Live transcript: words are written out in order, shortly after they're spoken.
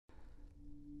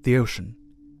The ocean,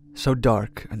 so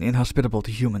dark and inhospitable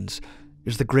to humans,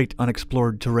 is the great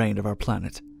unexplored terrain of our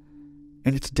planet.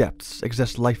 In its depths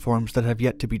exist lifeforms that have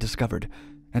yet to be discovered,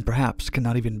 and perhaps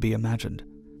cannot even be imagined.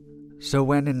 So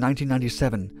when in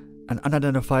 1997, an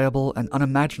unidentifiable and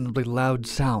unimaginably loud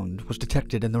sound was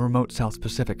detected in the remote South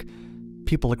Pacific,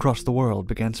 people across the world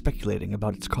began speculating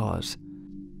about its cause.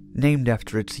 Named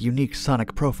after its unique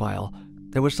sonic profile,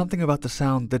 there was something about the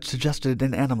sound that suggested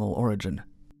an animal origin.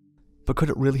 But could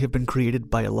it really have been created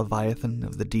by a leviathan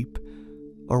of the deep?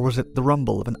 Or was it the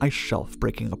rumble of an ice shelf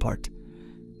breaking apart?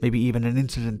 Maybe even an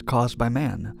incident caused by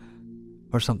man?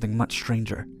 Or something much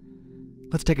stranger?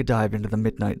 Let's take a dive into the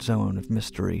midnight zone of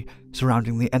mystery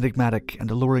surrounding the enigmatic and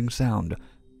alluring sound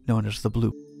known as the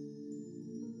bloop.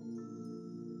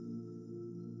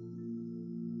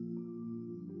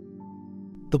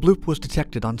 The bloop was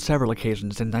detected on several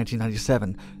occasions in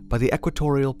 1997 by the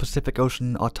Equatorial Pacific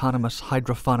Ocean Autonomous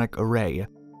Hydrophonic Array.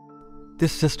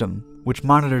 This system, which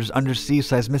monitors undersea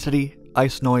seismicity,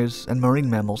 ice noise, and marine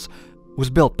mammals, was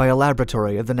built by a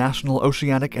laboratory of the National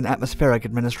Oceanic and Atmospheric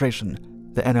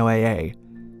Administration, the NOAA.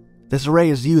 This array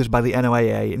is used by the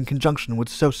NOAA in conjunction with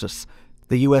SOSUS,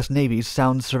 the U.S. Navy's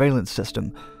sound surveillance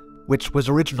system, which was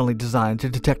originally designed to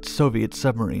detect Soviet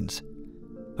submarines.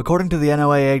 According to the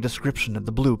NOAA description of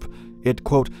the bloop, it,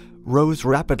 quote, rose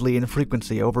rapidly in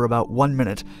frequency over about 1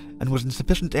 minute and was in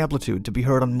sufficient amplitude to be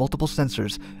heard on multiple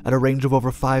sensors at a range of over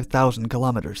 5,000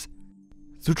 kilometers.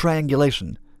 Through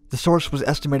triangulation, the source was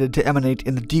estimated to emanate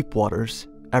in the deep waters,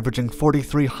 averaging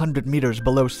 4,300 meters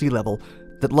below sea level,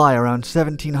 that lie around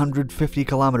 1,750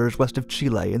 kilometers west of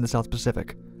Chile in the South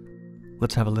Pacific.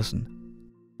 Let's have a listen.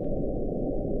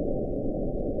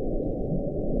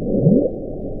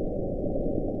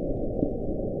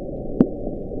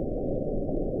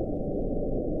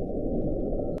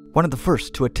 One of the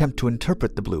first to attempt to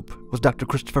interpret the bloop was Dr.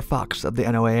 Christopher Fox of the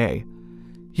NOAA.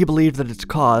 He believed that its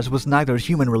cause was neither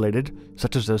human-related,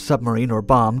 such as a submarine or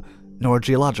bomb, nor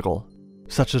geological,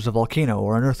 such as a volcano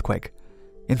or an earthquake.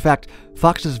 In fact,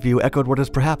 Fox's view echoed what is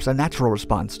perhaps a natural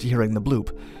response to hearing the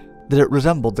bloop, that it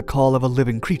resembled the call of a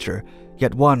living creature,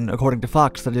 yet one, according to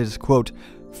Fox, that is, quote,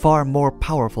 far more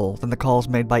powerful than the calls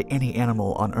made by any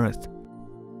animal on Earth.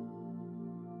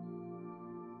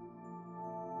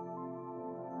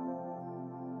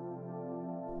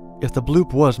 If the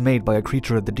bloop was made by a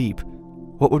creature of the deep,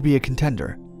 what would be a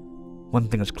contender? One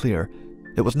thing is clear,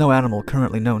 it was no animal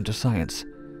currently known to science.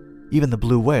 Even the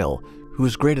blue whale,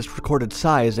 whose greatest recorded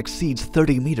size exceeds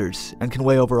 30 meters and can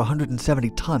weigh over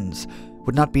 170 tons,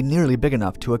 would not be nearly big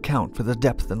enough to account for the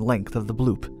depth and length of the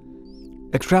bloop.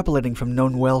 Extrapolating from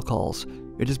known whale calls,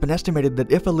 it has been estimated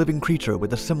that if a living creature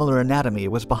with a similar anatomy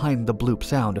was behind the bloop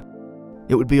sound,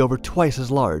 it would be over twice as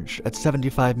large, at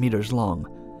 75 meters long.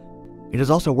 It is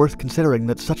also worth considering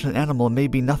that such an animal may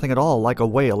be nothing at all like a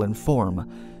whale in form.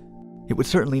 It would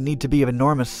certainly need to be of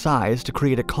enormous size to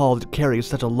create a call that carries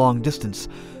such a long distance,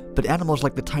 but animals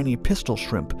like the tiny pistol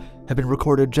shrimp have been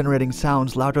recorded generating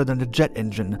sounds louder than a jet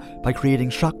engine by creating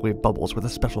shockwave bubbles with a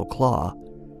special claw.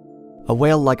 A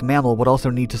whale-like mammal would also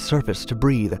need to surface to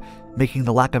breathe, making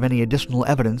the lack of any additional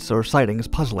evidence or sightings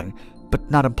puzzling, but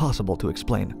not impossible to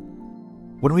explain.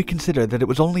 When we consider that it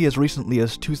was only as recently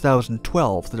as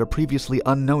 2012 that a previously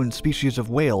unknown species of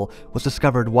whale was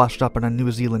discovered washed up on a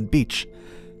New Zealand beach,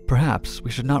 perhaps we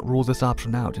should not rule this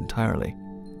option out entirely.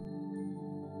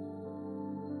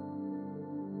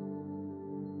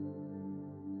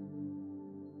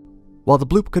 While the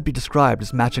bloop could be described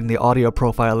as matching the audio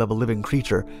profile of a living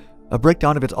creature, a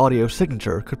breakdown of its audio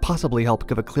signature could possibly help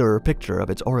give a clearer picture of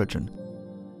its origin.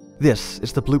 This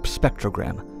is the bloop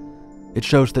spectrogram. It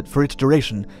shows that for its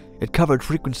duration, it covered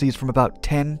frequencies from about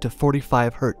 10 to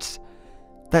 45 Hz.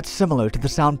 That's similar to the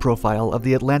sound profile of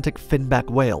the Atlantic finback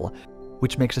whale,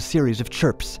 which makes a series of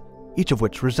chirps, each of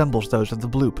which resembles those of the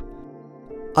bloop.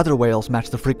 Other whales match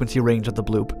the frequency range of the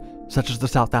bloop, such as the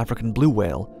South African blue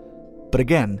whale, but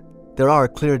again, there are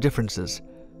clear differences.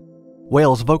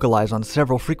 Whales vocalize on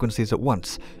several frequencies at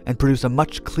once and produce a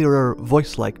much clearer,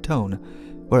 voice-like tone,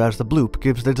 whereas the bloop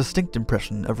gives the distinct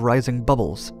impression of rising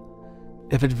bubbles.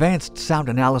 If advanced sound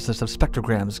analysis of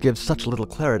spectrograms gives such little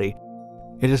clarity,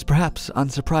 it is perhaps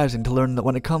unsurprising to learn that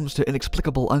when it comes to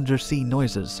inexplicable undersea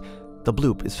noises, the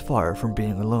bloop is far from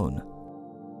being alone.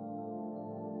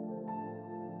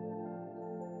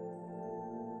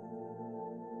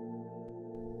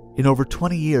 In over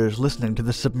 20 years listening to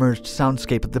the submerged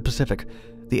soundscape of the Pacific,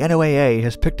 the NOAA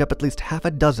has picked up at least half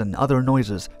a dozen other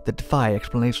noises that defy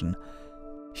explanation.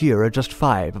 Here are just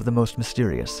 5 of the most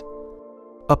mysterious.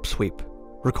 Upsweep,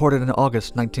 recorded in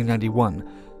August 1991,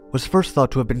 was first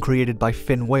thought to have been created by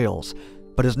fin whales,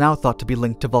 but is now thought to be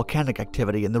linked to volcanic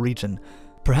activity in the region,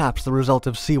 perhaps the result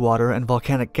of seawater and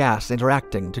volcanic gas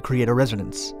interacting to create a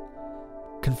resonance.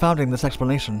 Confounding this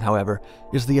explanation, however,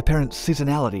 is the apparent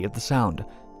seasonality of the sound,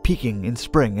 peaking in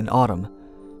spring and autumn.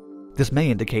 This may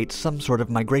indicate some sort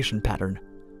of migration pattern.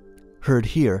 Heard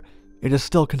here, it is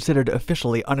still considered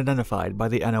officially unidentified by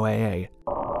the NOAA.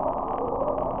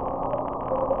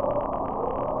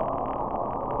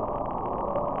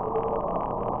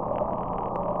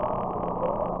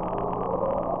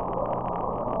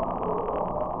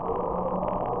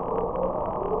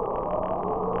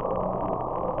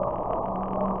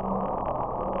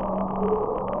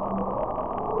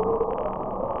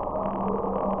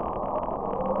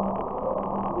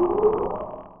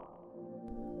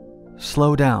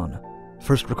 Slow Down,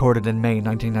 first recorded in May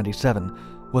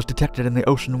 1997, was detected in the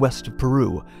ocean west of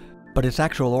Peru, but its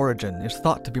actual origin is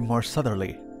thought to be more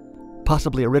southerly,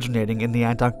 possibly originating in the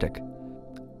Antarctic.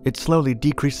 It slowly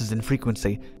decreases in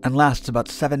frequency and lasts about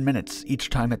 7 minutes each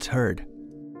time it's heard.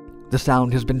 The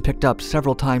sound has been picked up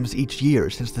several times each year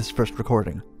since this first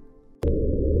recording.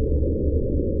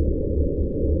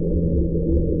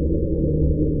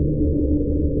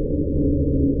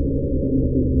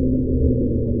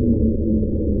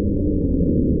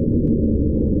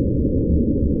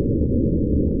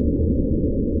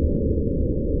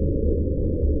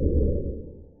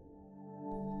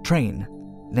 Train,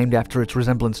 named after its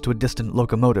resemblance to a distant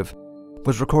locomotive,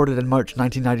 was recorded in March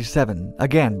 1997,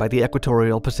 again by the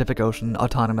Equatorial Pacific Ocean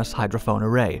Autonomous Hydrophone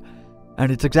Array,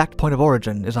 and its exact point of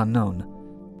origin is unknown.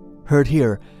 Heard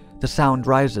here, the sound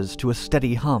rises to a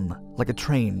steady hum, like a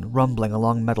train rumbling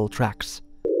along metal tracks.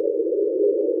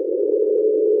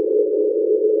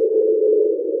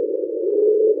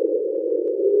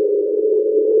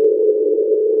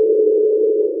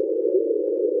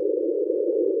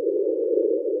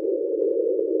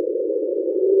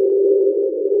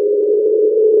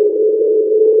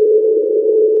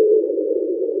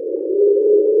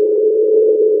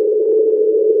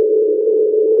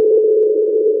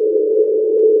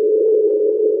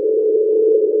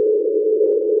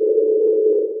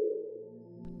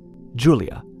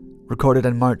 Julia, recorded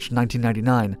in March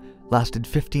 1999, lasted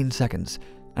 15 seconds,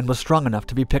 and was strong enough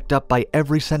to be picked up by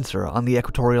every sensor on the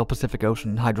Equatorial Pacific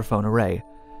Ocean Hydrophone Array.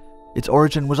 Its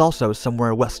origin was also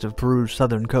somewhere west of Peru's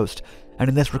southern coast, and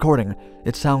in this recording,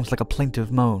 it sounds like a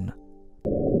plaintive moan.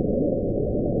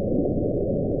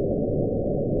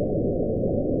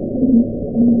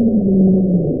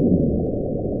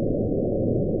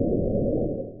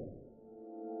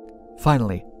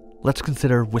 Finally, let's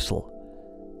consider Whistle.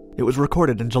 It was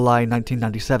recorded in July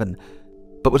 1997,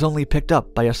 but was only picked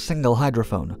up by a single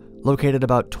hydrophone located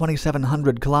about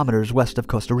 2,700 kilometers west of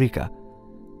Costa Rica.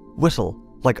 Whistle,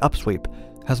 like Upsweep,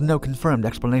 has no confirmed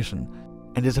explanation,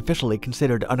 and is officially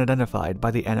considered unidentified by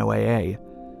the NOAA.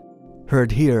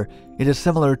 Heard here, it is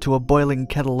similar to a boiling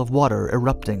kettle of water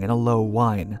erupting in a low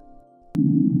whine.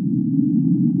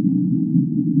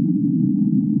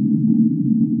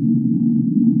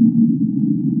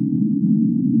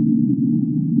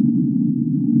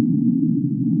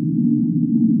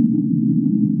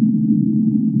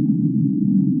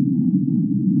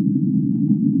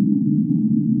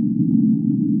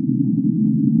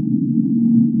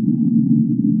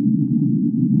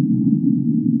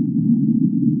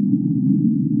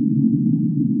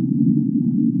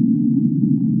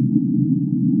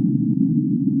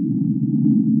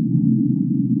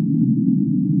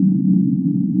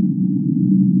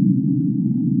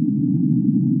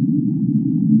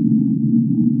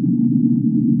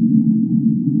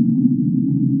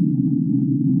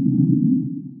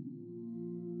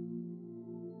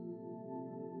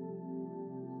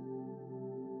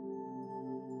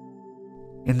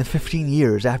 In the 15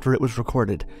 years after it was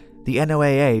recorded, the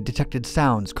NOAA detected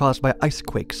sounds caused by ice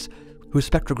quakes, whose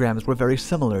spectrograms were very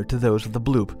similar to those of the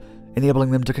Bloop,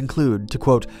 enabling them to conclude, to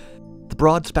quote, "The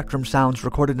broad-spectrum sounds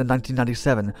recorded in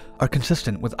 1997 are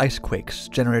consistent with ice quakes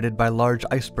generated by large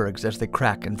icebergs as they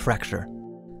crack and fracture."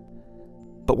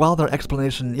 But while their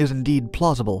explanation is indeed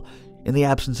plausible, in the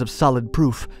absence of solid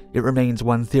proof, it remains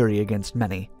one theory against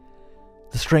many.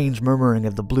 The strange murmuring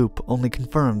of the Bloop only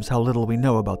confirms how little we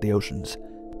know about the oceans.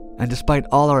 And despite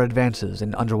all our advances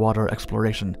in underwater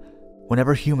exploration,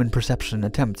 whenever human perception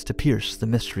attempts to pierce the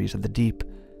mysteries of the deep,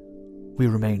 we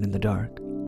remain in the dark.